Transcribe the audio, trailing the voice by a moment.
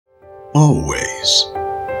Always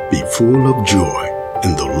be full of joy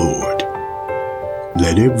in the Lord.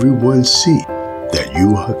 Let everyone see that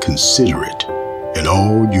you are considerate in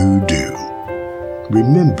all you do.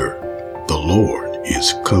 Remember, the Lord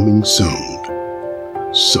is coming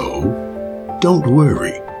soon. So, don't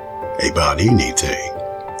worry about anything.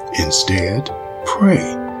 Instead, pray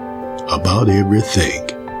about everything.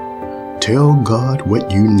 Tell God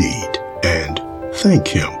what you need and thank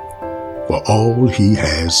Him for all He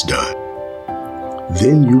has done.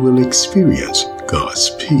 Then you will experience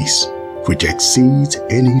God's peace, which exceeds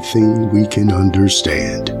anything we can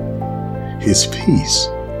understand. His peace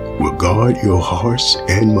will guard your hearts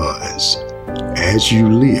and minds as you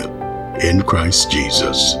live in Christ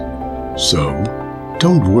Jesus. So,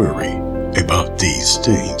 don't worry about these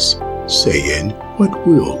things, saying, what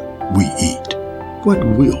will we eat? What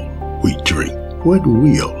will we drink? What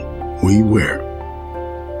will we wear?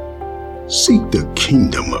 Seek the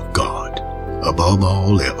kingdom of God above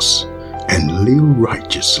all else and live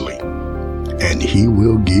righteously, and He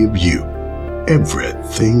will give you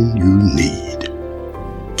everything you need.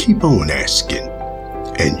 Keep on asking,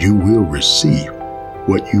 and you will receive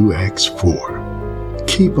what you ask for.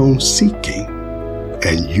 Keep on seeking,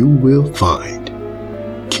 and you will find.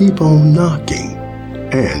 Keep on knocking,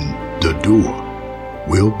 and the door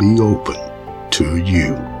will be open to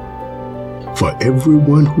you. For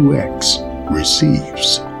everyone who asks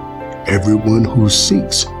receives, everyone who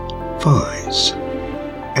seeks finds,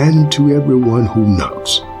 and to everyone who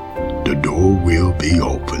knocks, the door will be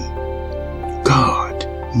open. God,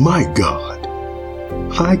 my God,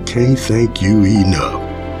 I can't thank you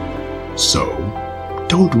enough. So,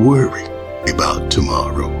 don't worry about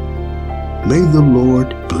tomorrow. May the Lord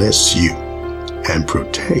bless you and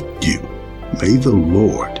protect you. May the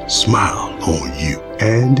Lord smile on you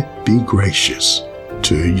and be gracious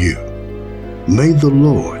to you. May the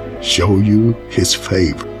Lord show you His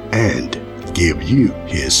favor and give you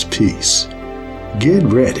His peace. Get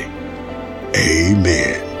ready.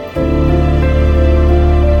 Amen.